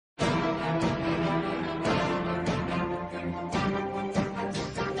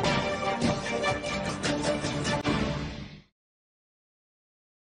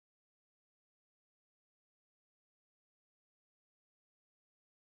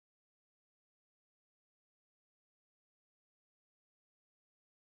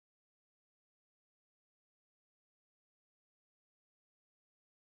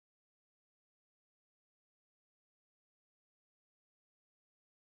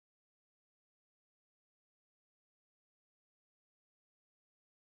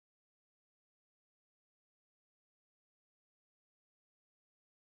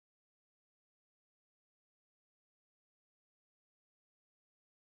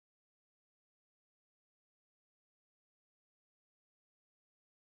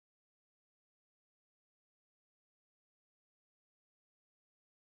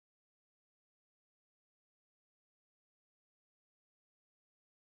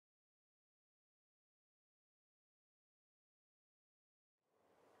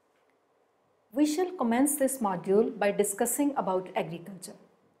We shall commence this module by discussing about agriculture.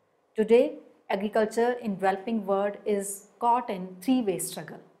 Today, agriculture in developing world is caught in three-way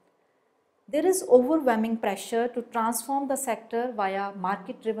struggle. There is overwhelming pressure to transform the sector via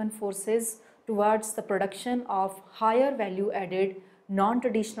market-driven forces towards the production of higher value-added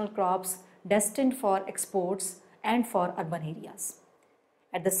non-traditional crops destined for exports and for urban areas.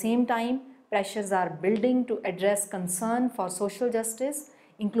 At the same time, pressures are building to address concern for social justice,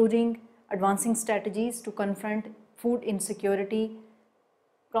 including advancing strategies to confront food insecurity,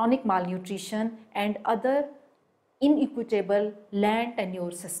 chronic malnutrition and other inequitable land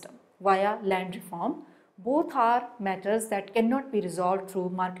tenure system via land reform. Both are matters that cannot be resolved through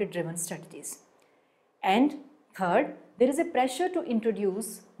market-driven strategies. And third, there is a pressure to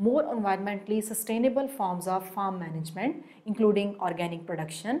introduce more environmentally sustainable forms of farm management, including organic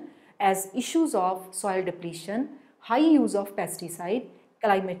production, as issues of soil depletion, high use of pesticide,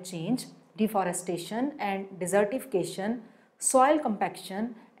 climate change, deforestation and desertification, soil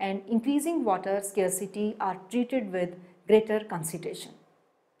compaction and increasing water scarcity are treated with greater consideration.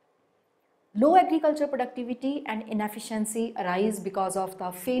 Low agriculture productivity and inefficiency arise because of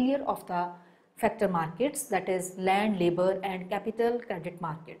the failure of the factor markets, that is land, labor and capital credit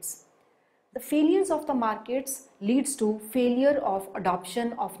markets. The failures of the markets leads to failure of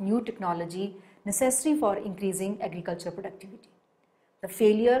adoption of new technology necessary for increasing agriculture productivity. The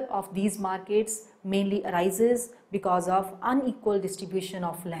failure of these markets mainly arises because of unequal distribution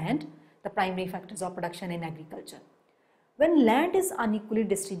of land, the primary factors of production in agriculture. When land is unequally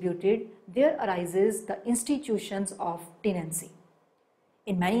distributed, there arises the institutions of tenancy.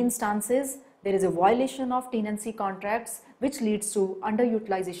 In many instances, there is a violation of tenancy contracts which leads to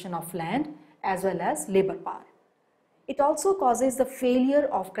underutilization of land as well as labor power. It also causes the failure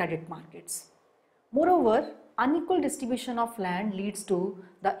of credit markets. Moreover, unequal distribution of land leads to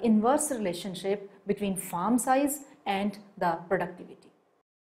the inverse relationship between farm size and the productivity.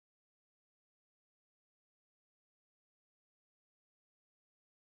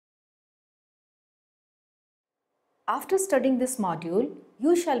 After studying this module,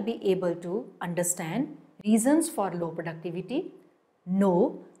 you shall be able to understand reasons for low productivity,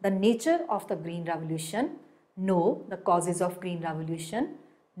 know the nature of the Green Revolution, know the causes of Green Revolution,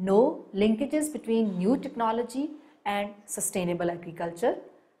 know linkages between new technology and sustainable agriculture,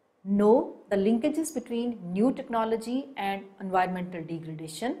 know the linkages between new technology and environmental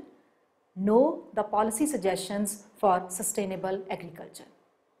degradation, know the policy suggestions for sustainable agriculture.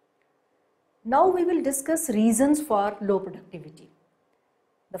 Now we will discuss reasons for low productivity.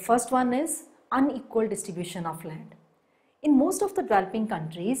 The first one is unequal distribution of land. In most of the developing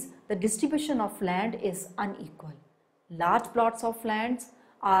countries, the distribution of land is unequal. Large plots of lands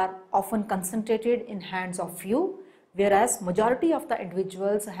are often concentrated in hands of few, whereas majority of the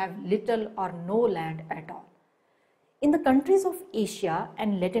individuals have little or no land at all. In the countries of Asia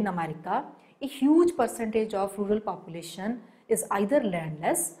and Latin America, a huge percentage of rural population is either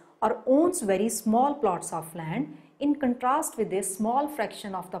landless or owns very small plots of land, in contrast with a small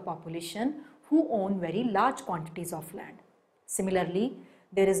fraction of the population who own very large quantities of land. Similarly,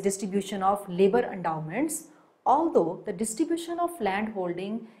 there is distribution of labor endowments, although the distribution of land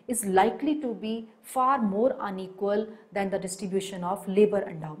holding is likely to be far more unequal than the distribution of labor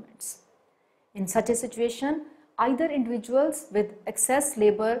endowments. In such a situation, either individuals with excess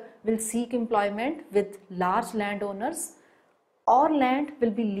labor will seek employment with large landowners, or land will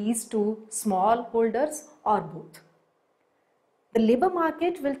be leased to small holders, or both. The labor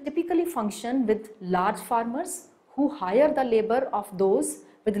market will typically function with large farmers who hire the labor of those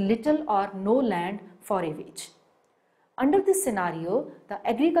with little or no land for a wage. Under this scenario, the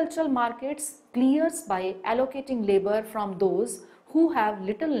agricultural markets clears by allocating labor from those who have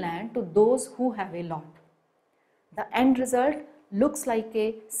little land to those who have a lot. The end result looks like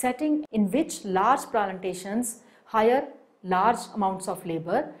a setting in which large plantations hire large amounts of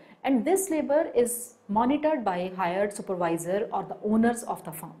labor, and this labor is monitored by a hired supervisor or the owners of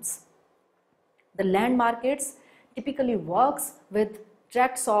the farms. The land markets typically works with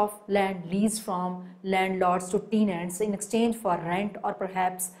tracts of land leased from landlords to tenants in exchange for rent or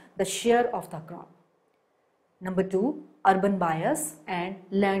perhaps the share of the crop. Number 2, urban bias and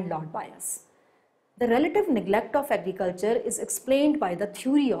landlord bias. The relative neglect of agriculture is explained by the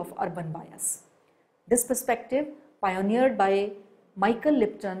theory of urban bias. This perspective, pioneered by Michael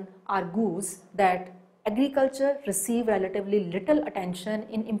Lipton, argues that agriculture receives relatively little attention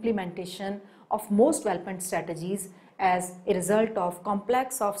in implementation of most development strategies as a result of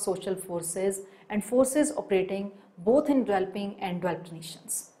complex of social forces and forces operating both in developing and developed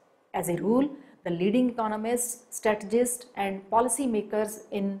nations. As a rule, the leading economists, strategists and policy makers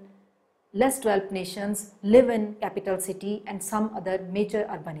in less developed nations live in capital city and some other major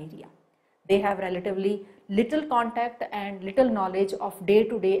urban area. They have relatively little contact and little knowledge of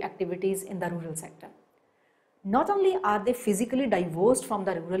day-to-day activities in the rural sector. Not only are they physically divorced from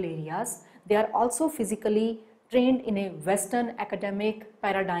the rural areas, they are also physically trained in a Western academic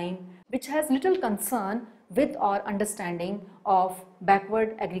paradigm which has little concern with or understanding of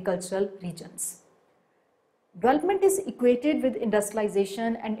backward agricultural regions. Development is equated with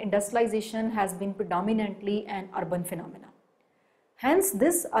industrialization, and industrialization has been predominantly an urban phenomenon. Hence,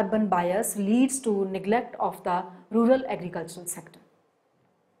 this urban bias leads to neglect of the rural agricultural sector.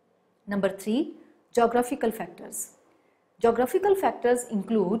 Number 3, geographical factors. Geographical factors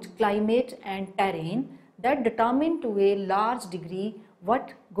include climate and terrain that determine to a large degree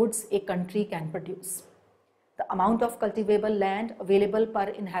what goods a country can produce, the amount of cultivable land available per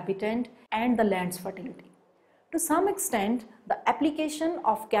inhabitant and the land's fertility. To some extent, the application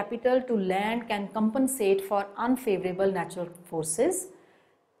of capital to land can compensate for unfavorable natural forces,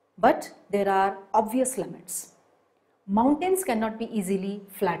 but there are obvious limits. Mountains cannot be easily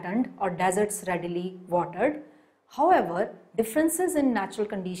flattened or deserts readily watered. However, differences in natural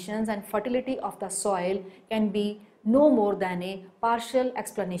conditions and fertility of the soil can be no more than a partial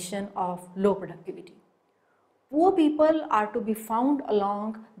explanation of low productivity. Poor people are to be found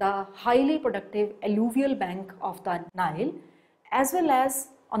along the highly productive alluvial bank of the Nile as well as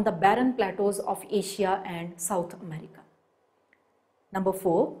on the barren plateaus of Asia and South America. Number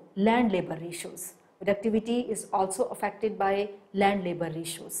 4, land labor ratios. Productivity is also affected by land labor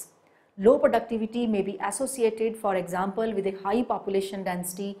ratios. Low productivity may be associated, for example, with a high population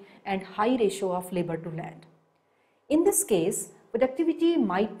density and high ratio of labor to land. In this case, productivity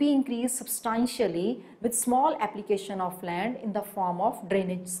might be increased substantially with small application of land in the form of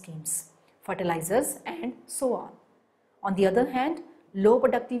drainage schemes, fertilizers and so on. On the other hand, low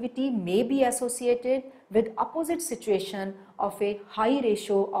productivity may be associated with opposite situation of a high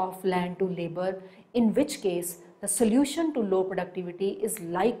ratio of land to labor, in which case the solution to low productivity is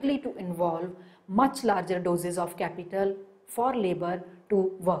likely to involve much larger doses of capital for labor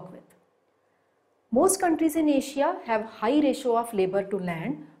to work with. Most countries in Asia have high ratio of labor to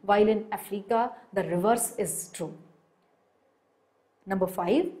land, while in Africa the reverse is true. Number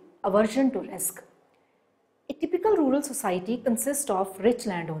 5, aversion to risk. A typical rural society consists of rich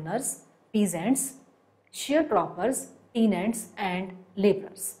landowners, peasants, sharecroppers, tenants and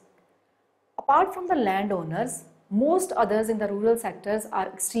laborers. Apart from the landowners, most others in the rural sectors are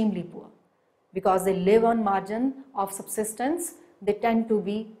extremely poor. Because they live on margin of subsistence, they tend to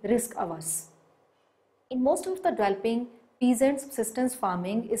be risk averse. In most of the developing, peasant subsistence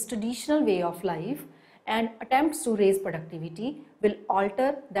farming is traditional way of life, and attempts to raise productivity will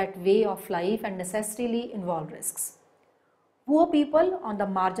alter that way of life and necessarily involve risks. Poor people on the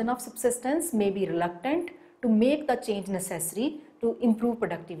margin of subsistence may be reluctant to make the change necessary to improve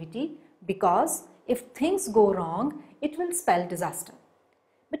productivity, because if things go wrong, it will spell disaster.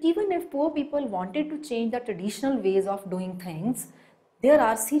 But even if poor people wanted to change the traditional ways of doing things, there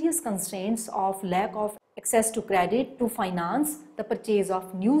are serious constraints of lack of access to credit to finance the purchase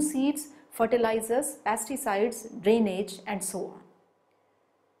of new seeds, fertilizers, pesticides, drainage and so on.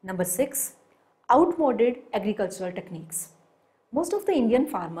 Number 6, outmoded agricultural techniques. Most of the Indian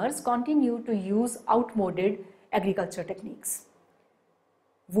farmers continue to use outmoded agriculture techniques.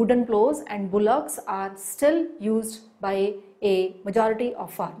 Wooden plows and bullocks are still used by a majority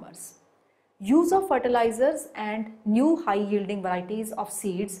of farmers. Use of fertilizers and new high yielding varieties of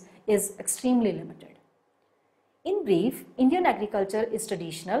seeds is extremely limited. In brief, Indian agriculture is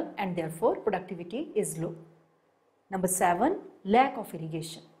traditional and therefore productivity is low. Number 7, lack of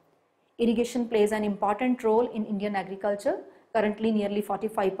irrigation. Irrigation plays an important role in Indian agriculture. Currently, nearly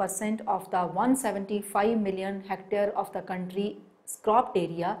 45% of the 175 million hectare of the country's cropped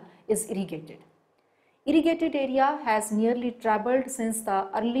area is irrigated. Irrigated area has nearly trebled since the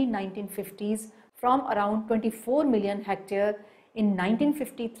early 1950s from around 24 million hectare in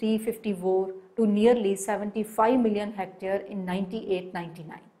 1953-54 to nearly 75 million hectare in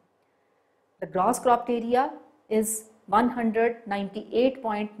 98-99. The gross cropped area is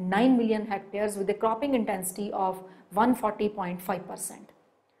 198.9 million hectares with a cropping intensity of 140.5%.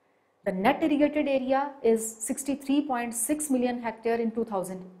 The net irrigated area is 63.6 million hectare in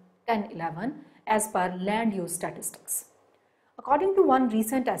 2010-11 as per land use statistics. According to one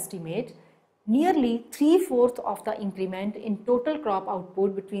recent estimate, nearly 3/4 of the increment in total crop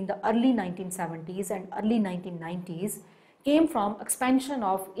output between the early 1970s and early 1990s came from expansion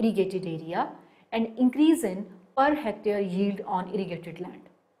of irrigated area and increase in per hectare yield on irrigated land.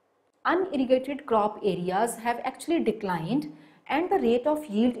 Unirrigated crop areas have actually declined and the rate of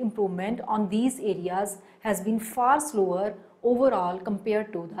yield improvement on these areas has been far slower overall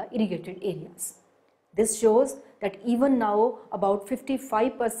compared to the irrigated areas. This shows that even now about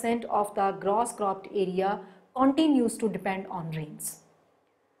 55% of the gross cropped area continues to depend on rains.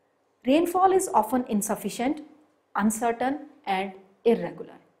 Rainfall is often insufficient, uncertain and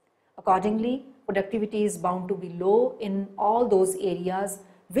irregular. Accordingly, productivity is bound to be low in all those areas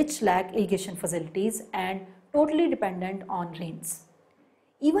which lack irrigation facilities and totally dependent on rains.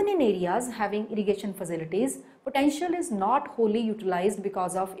 Even in areas having irrigation facilities, potential is not wholly utilized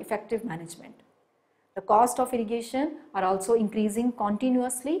because of effective management. The cost of irrigation are also increasing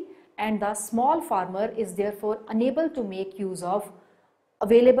continuously and the small farmer is therefore unable to make use of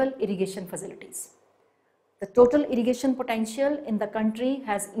available irrigation facilities. The total irrigation potential in the country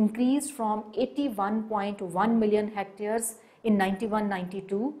has increased from 81.1 million hectares in 91-92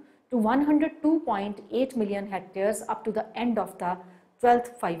 to 102.8 million hectares up to the end of the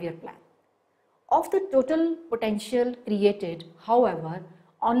 12th five-year plan. Of the total potential created, however,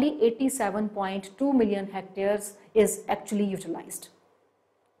 only 87.2 million hectares is actually utilized.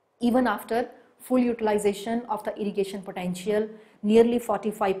 Even after full utilization of the irrigation potential, nearly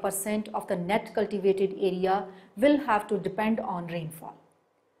 45% of the net cultivated area will have to depend on rainfall.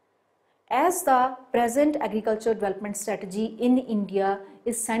 As the present agriculture development strategy in India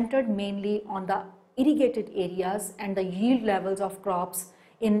is centered mainly on the irrigated areas and the yield levels of crops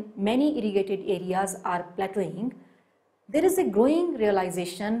in many irrigated areas are plateauing, there is a growing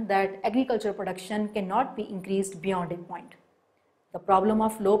realization that agriculture production cannot be increased beyond a point. The problem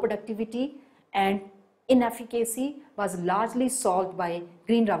of low productivity and inefficacy was largely solved by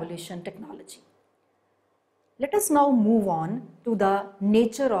Green Revolution technology. Let us now move on to the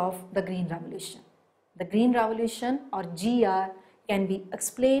nature of the Green Revolution. The Green Revolution or GR can be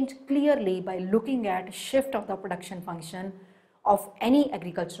explained clearly by looking at shift of the production function of any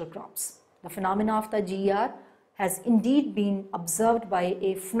agricultural crops. The phenomena of the GR has indeed been observed by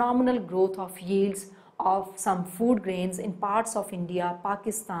a phenomenal growth of yields of some food grains in parts of India,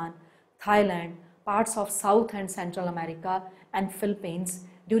 Pakistan, Thailand, parts of South and Central America and Philippines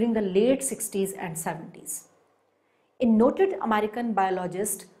during the late 60s and 70s. A noted American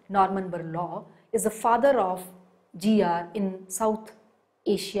biologist, Norman Borlaug, is the father of GR in South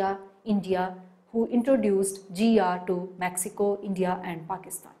Asia, India, who introduced GR to Mexico, India and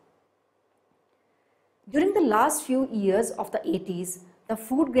Pakistan. During the last few years of the 80s, the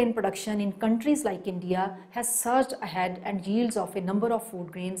food grain production in countries like India has surged ahead and yields of a number of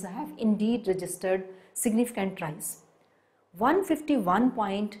food grains have indeed registered significant rise.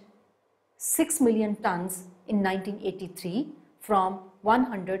 151.6 million tons in 1983 from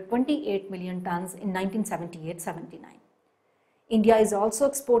 128 million tons in 1978-79. India is also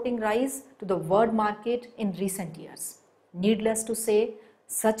exporting rice to the world market in recent years. Needless to say,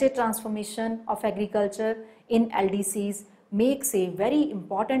 such a transformation of agriculture in LDCs makes a very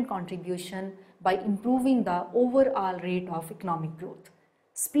important contribution by improving the overall rate of economic growth,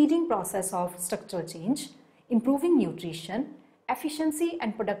 speeding process of structural change, improving nutrition, efficiency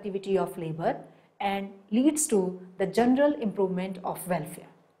and productivity of labor, and leads to the general improvement of welfare.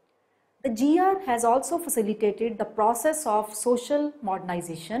 The GR has also facilitated the process of social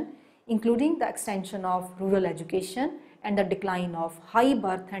modernization, including the extension of rural education and the decline of high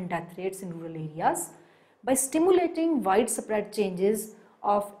birth and death rates in rural areas by stimulating widespread changes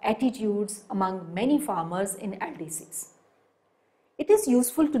of attitudes among many farmers in LDCs. It is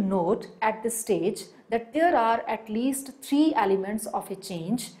useful to note at this stage that there are at least 3 elements of a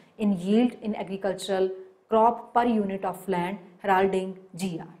change in yield in agricultural crop per unit of land heralding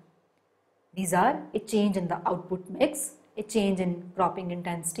GR. These are a change in the output mix, a change in cropping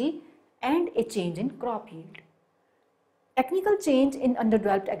intensity, and a change in crop yield. Technical change in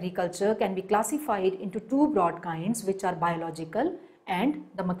underdeveloped agriculture can be classified into 2 broad kinds, which are biological and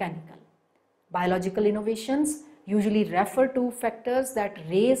the mechanical. Biological innovations usually refer to factors that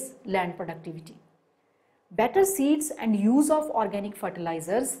raise land productivity. Better seeds and use of organic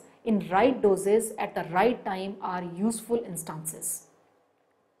fertilizers in right doses at the right time are useful instances.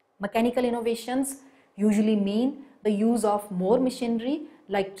 Mechanical innovations usually mean the use of more machinery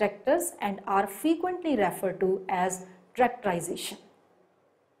like tractors and are frequently referred to as tractorization.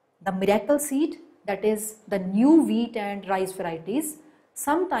 The miracle seed, that is the new wheat and rice varieties,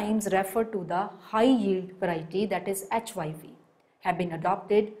 sometimes referred to the high yield variety, that is HYV, have been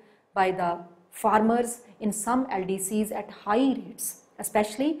adopted by the farmers in some LDCs at high rates,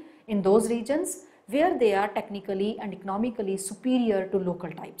 especially in those regions where they are technically and economically superior to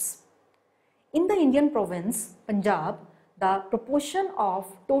local types. In the Indian province, Punjab, the proportion of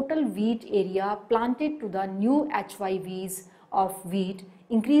total wheat area planted to the new HYVs of wheat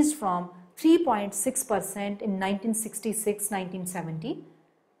increased from 3.6% in 1966-1970,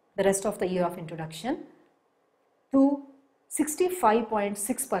 the rest of the year of introduction, to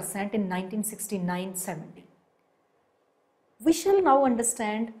 65.6% in 1969-70. We shall now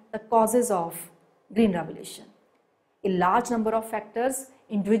understand the causes of Green Revolution. A large number of factors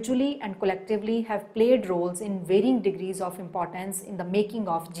individually and collectively have played roles in varying degrees of importance in the making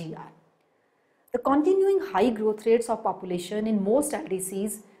of GR. The continuing high growth rates of population in most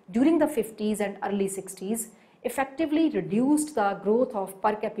LDCs during the 50s and early 60s effectively reduced the growth of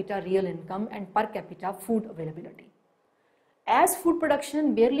per capita real income and per capita food availability. As food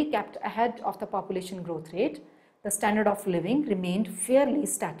production barely kept ahead of the population growth rate, the standard of living remained fairly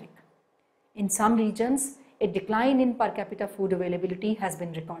static. In some regions, a decline in per capita food availability has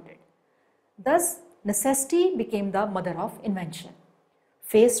been recorded. Thus, necessity became the mother of invention.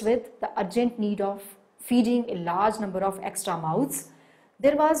 Faced with the urgent need of feeding a large number of extra mouths,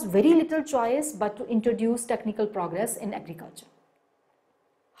 there was very little choice but to introduce technical progress in agriculture.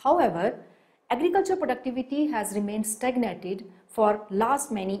 However, agriculture productivity has remained stagnated for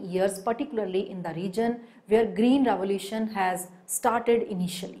last many years, particularly in the region where Green Revolution has started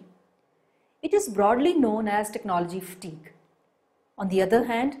initially. It is broadly known as technology fatigue. On the other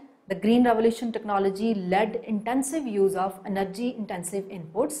hand, the Green Revolution technology led intensive use of energy-intensive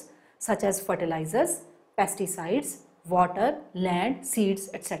inputs such as fertilizers, pesticides, water, land, seeds,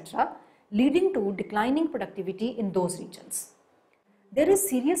 etc., leading to declining productivity in those regions. There is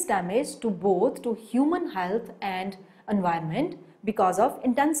serious damage to both human health and environment because of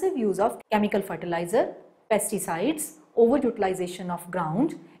intensive use of chemical fertilizer, pesticides, overutilization of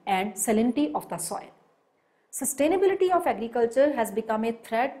ground, and salinity of the soil. Sustainability of agriculture has become a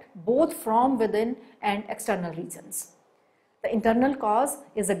threat both from within and external reasons. The internal cause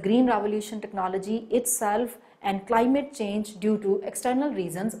is the Green Revolution technology itself and climate change due to external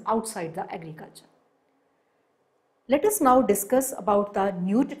reasons outside the agriculture. Let us now discuss about the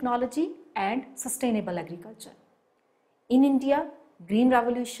new technology and sustainable agriculture. In India, Green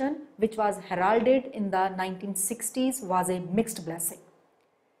Revolution, which was heralded in the 1960s, was a mixed blessing.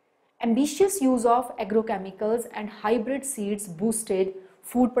 Ambitious use of agrochemicals and hybrid seeds boosted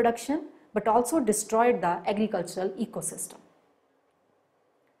food production but also destroyed the agricultural ecosystem.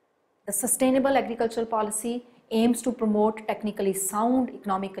 The sustainable agricultural policy aims to promote technically sound,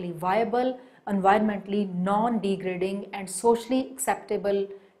 economically viable, environmentally non-degrading and socially acceptable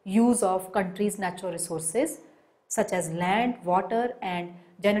use of country's natural resources such as land, water and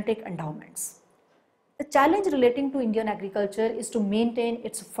genetic endowments. The challenge relating to Indian agriculture is to maintain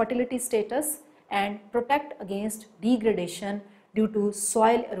its fertility status and protect against degradation due to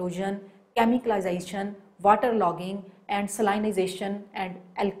soil erosion, chemicalization, waterlogging and salinization and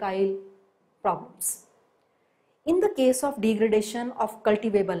alkyl problems. In the case of degradation of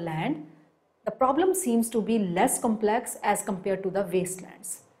cultivable land, the problem seems to be less complex as compared to the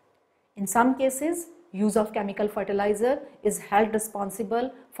wastelands. In some cases, use of chemical fertilizer is held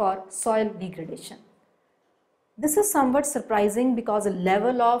responsible for soil degradation. This is somewhat surprising because the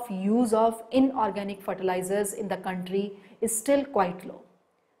level of use of inorganic fertilizers in the country is still quite low.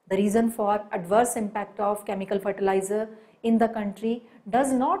 The reason for adverse impact of chemical fertilizer in the country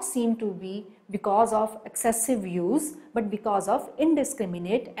does not seem to be because of excessive use but because of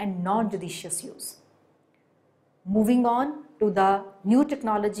indiscriminate and non-judicious use. Moving on to the new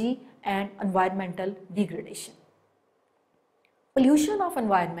technology and environmental degradation. Pollution of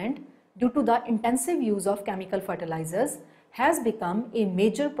environment due to the intensive use of chemical fertilizers has become a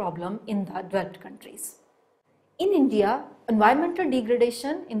major problem in the developed countries. In India, environmental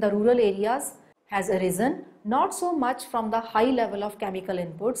degradation in the rural areas has arisen not so much from the high level of chemical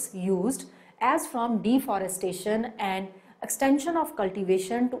inputs used as from deforestation and extension of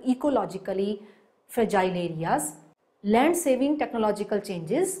cultivation to ecologically fragile areas, land-saving technological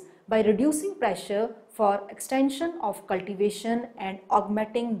changes by reducing pressure for extension of cultivation and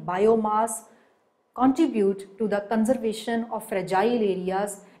augmenting biomass contribute to the conservation of fragile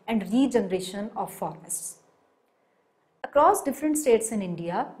areas and regeneration of forests. Across different states in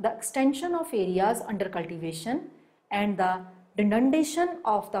India, the extension of areas under cultivation and the denudation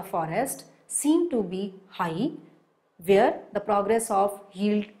of the forest seem to be high, where the progress of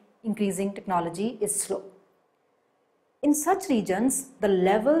yield increasing technology is slow. In such regions, the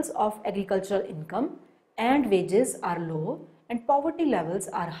levels of agricultural income and wages are low and poverty levels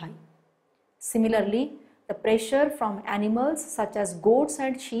are high. Similarly, the pressure from animals such as goats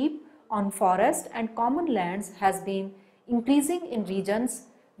and sheep on forest and common lands has been increasing in regions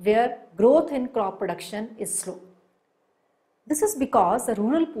where growth in crop production is slow. This is because the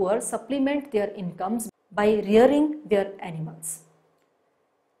rural poor supplement their incomes by rearing their animals.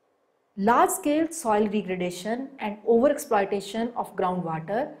 Large-scale soil degradation and overexploitation of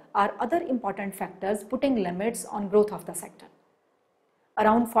groundwater are other important factors putting limits on growth of the sector.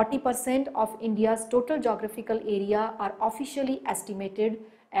 Around 40% of India's total geographical area are officially estimated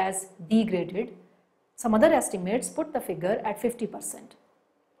as degraded. Some other estimates put the figure at 50%.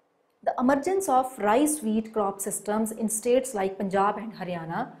 The emergence of rice-wheat crop systems in states like Punjab and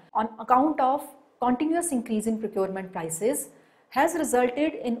Haryana on account of continuous increase in procurement prices has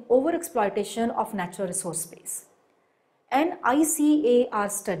resulted in overexploitation of natural resource space. An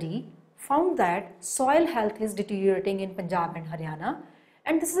ICAR study found that soil health is deteriorating in Punjab and Haryana,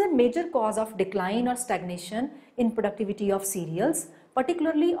 and this is a major cause of decline or stagnation in productivity of cereals,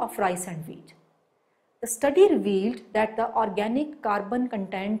 particularly of rice and wheat. The study revealed that the organic carbon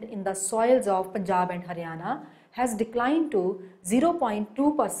content in the soils of Punjab and Haryana has declined to 0.2%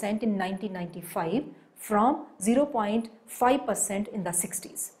 in 1995 from 0.5% in the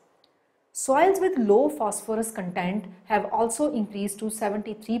 60s. Soils with low phosphorus content have also increased to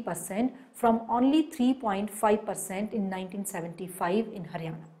 73% from only 3.5% in 1975 in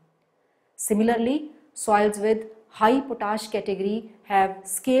Haryana. Similarly, soils with high potash category have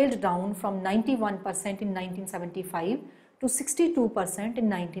scaled down from 91% in 1975 to 62% in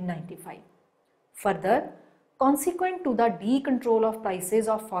 1995. Further, consequent to the decontrol of prices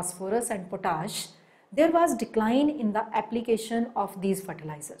of phosphorus and potash, there was decline in the application of these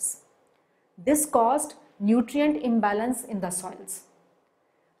fertilizers. This caused nutrient imbalance in the soils.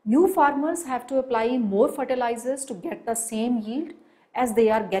 New farmers have to apply more fertilizers to get the same yield as they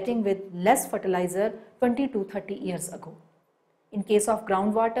are getting with less fertilizer 20 to 30 years ago. In case of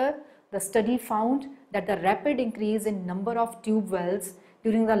groundwater, the study found that the rapid increase in number of tube wells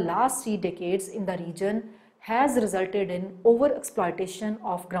during the last 3 decades in the region has resulted in overexploitation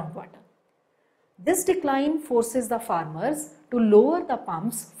of groundwater. This decline forces the farmers to lower the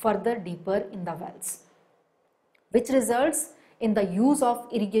pumps further deeper in the wells, which results in the use of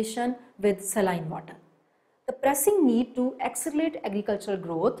irrigation with saline water. The pressing need to accelerate agricultural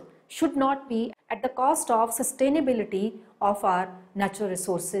growth should not be at the cost of sustainability of our natural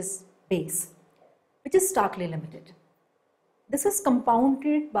resources base, which is starkly limited. This is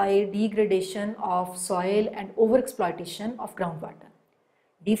compounded by degradation of soil and overexploitation of groundwater.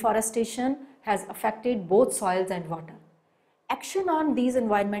 Deforestation has affected both soils and water. Action on these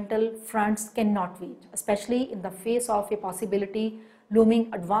environmental fronts cannot wait, especially in the face of a possibility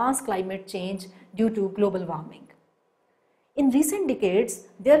looming advanced climate change due to global warming. In recent decades,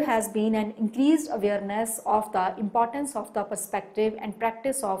 there has been an increased awareness of the importance of the perspective and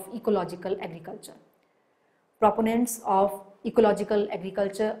practice of ecological agriculture. Proponents of ecological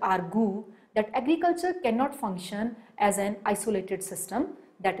agriculture argue that agriculture cannot function as an isolated system,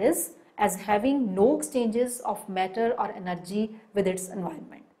 that is, as having no exchanges of matter or energy with its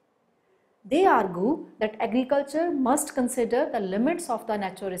environment. They argue that agriculture must consider the limits of the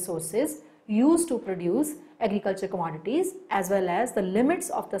natural resources used to produce agriculture commodities as well as the limits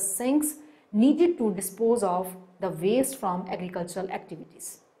of the sinks needed to dispose of the waste from agricultural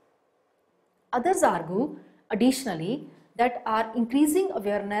activities. Others argue additionally that our increasing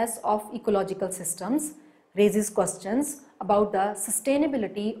awareness of ecological systems raises questions about the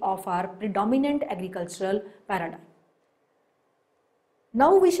sustainability of our predominant agricultural paradigm.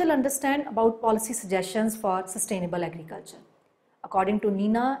 Now we shall understand about policy suggestions for sustainable agriculture. According to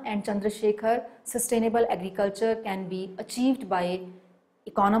Nina and Chandrasekhar, sustainable agriculture can be achieved by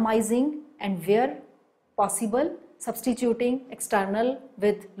economizing and where possible substituting external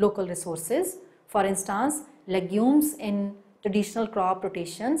with local resources. For instance, legumes in traditional crop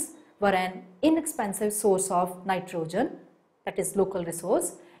rotations were an inexpensive source of nitrogen, that is local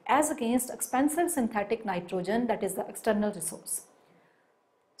resource, as against expensive synthetic nitrogen, that is the external resource.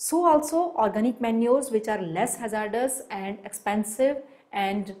 So also organic manures, which are less hazardous and expensive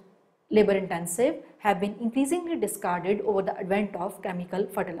and labor intensive, have been increasingly discarded over the advent of chemical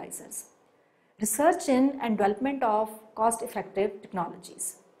fertilizers. Research in and development of cost-effective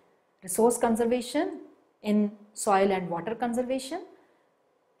technologies. Resource conservation in soil and water conservation.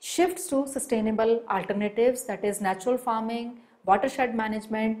 Shifts to sustainable alternatives, that is natural farming, watershed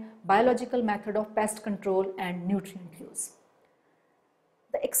management, biological method of pest control and nutrient use.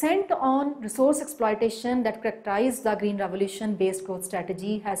 The accent on resource exploitation that characterized the Green Revolution based growth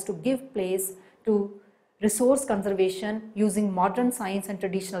strategy has to give place to resource conservation using modern science and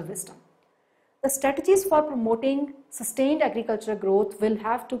traditional wisdom. The strategies for promoting sustained agricultural growth will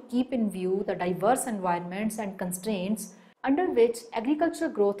have to keep in view the diverse environments and constraints under which agricultural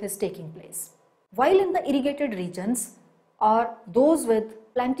growth is taking place. While in the irrigated regions or those with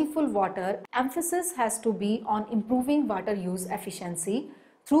plentiful water, emphasis has to be on improving water use efficiency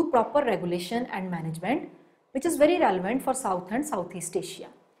through proper regulation and management, which is very relevant for South and Southeast Asia.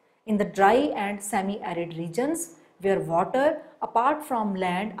 In the dry and semi-arid regions where water apart from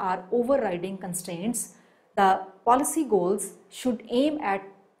land are overriding constraints, the policy goals should aim at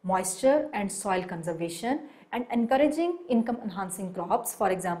moisture and soil conservation and encouraging income enhancing crops, for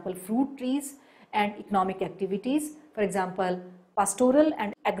example fruit trees, and economic activities, for example pastoral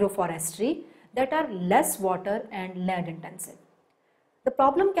and agroforestry, that are less water and land intensive. The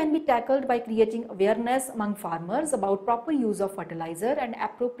problem can be tackled by creating awareness among farmers about proper use of fertilizer and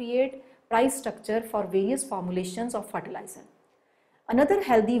appropriate price structure for various formulations of fertilizer. Another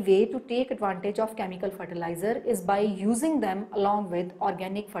healthy way to take advantage of chemical fertilizer is by using them along with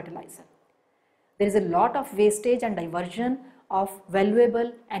organic fertilizer. There is a lot of wastage and diversion of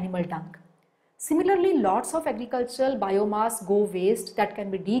valuable animal dung. Similarly, lots of agricultural biomass go waste that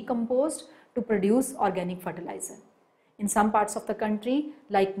can be decomposed to produce organic fertilizer. In some parts of the country,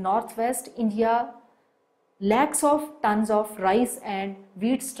 like Northwest India, lakhs of tons of rice and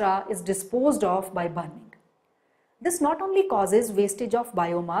wheat straw is disposed of by burning. This not only causes wastage of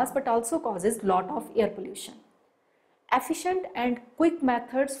biomass but also causes lot of air pollution. Efficient and quick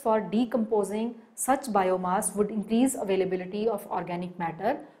methods for decomposing such biomass would increase availability of organic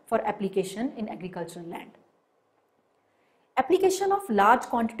matter for application in agricultural land. Application of large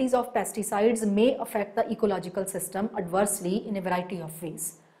quantities of pesticides may affect the ecological system adversely in a variety of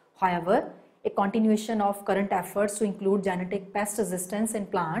ways. However, a continuation of current efforts to include genetic pest resistance in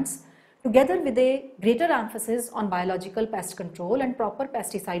plants, together with a greater emphasis on biological pest control and proper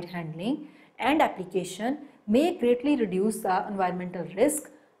pesticide handling and application, may greatly reduce the environmental risk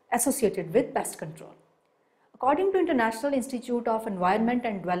associated with pest control. According to International Institute of Environment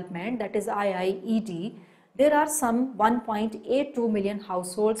and Development, that is IIED, there are some 1.82 million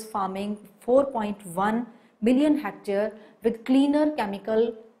households farming 4.1 million hectares with cleaner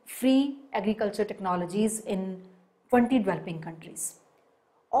chemical-free agriculture technologies in 20 developing countries.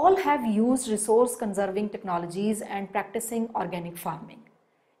 All have used resource-conserving technologies and practicing organic farming.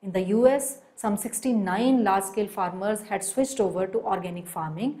 In the US, some 69 large-scale farmers had switched over to organic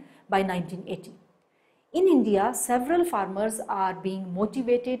farming by 1980. In India, several farmers are being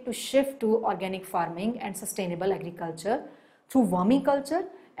motivated to shift to organic farming and sustainable agriculture through vermiculture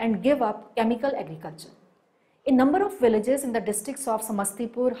and give up chemical agriculture. A number of villages in the districts of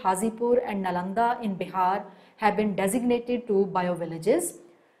Samastipur, Hazipur and Nalanda in Bihar have been designated to bio-villages,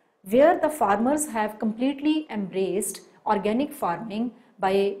 where the farmers have completely embraced organic farming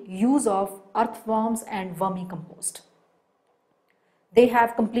by use of earthworms and vermicompost. They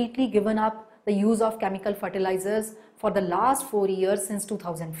have completely given up the use of chemical fertilizers for the last 4 years since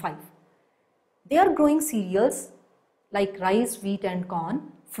 2005. They are growing cereals like rice, wheat and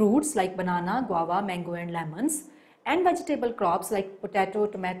corn, fruits like banana, guava, mango and lemons, and vegetable crops like potato,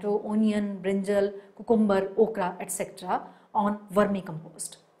 tomato, onion, brinjal, cucumber, okra, etc. on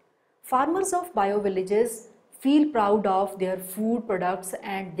vermicompost. Farmers of bio-villages feel proud of their food products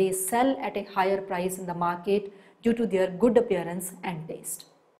and they sell at a higher price in the market due to their good appearance and taste.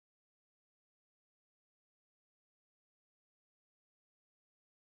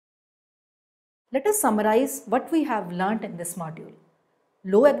 Let us summarize what we have learnt in this module.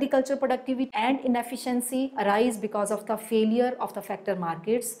 Low agriculture productivity and inefficiency arise because of the failure of the factor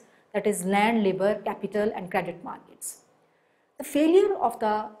markets, that is land, labor, capital and credit markets. The failure of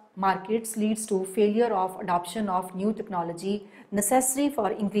the markets leads to failure of adoption of new technology necessary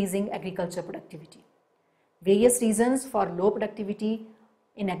for increasing agriculture productivity. Various reasons for low productivity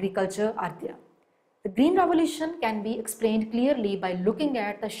in agriculture are there. The Green Revolution can be explained clearly by looking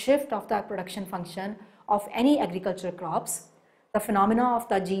at the shift of the production function of any agricultural crops. The phenomena of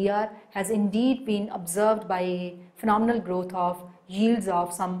the GR has indeed been observed by a phenomenal growth of yields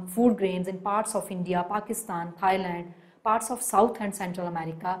of some food grains in parts of India, Pakistan, Thailand, parts of South and Central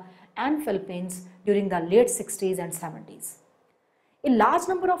America and Philippines during the late 60s and 70s. A large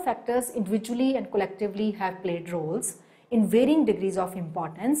number of factors individually and collectively have played roles in varying degrees of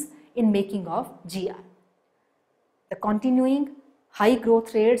importance in making of GR. The continuing high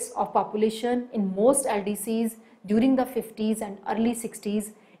growth rates of population in most LDCs during the 50s and early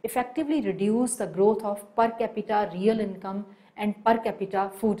 60s effectively reduced the growth of per capita real income and per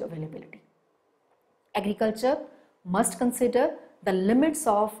capita food availability. Agriculture must consider the limits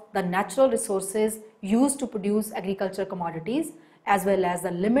of the natural resources used to produce agriculture commodities as well as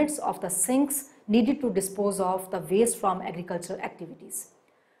the limits of the sinks needed to dispose of the waste from agricultural activities.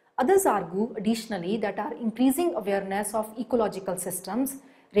 Others argue additionally that our increasing awareness of ecological systems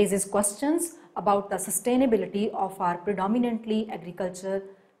raises questions about the sustainability of our predominantly agricultural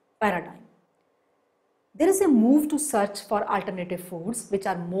paradigm. There is a move to search for alternative foods which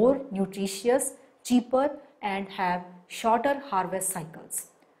are more nutritious, cheaper and have shorter harvest cycles.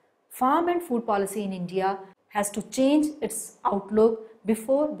 Farm and food policy in India has to change its outlook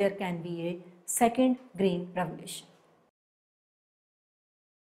before there can be a second green revolution.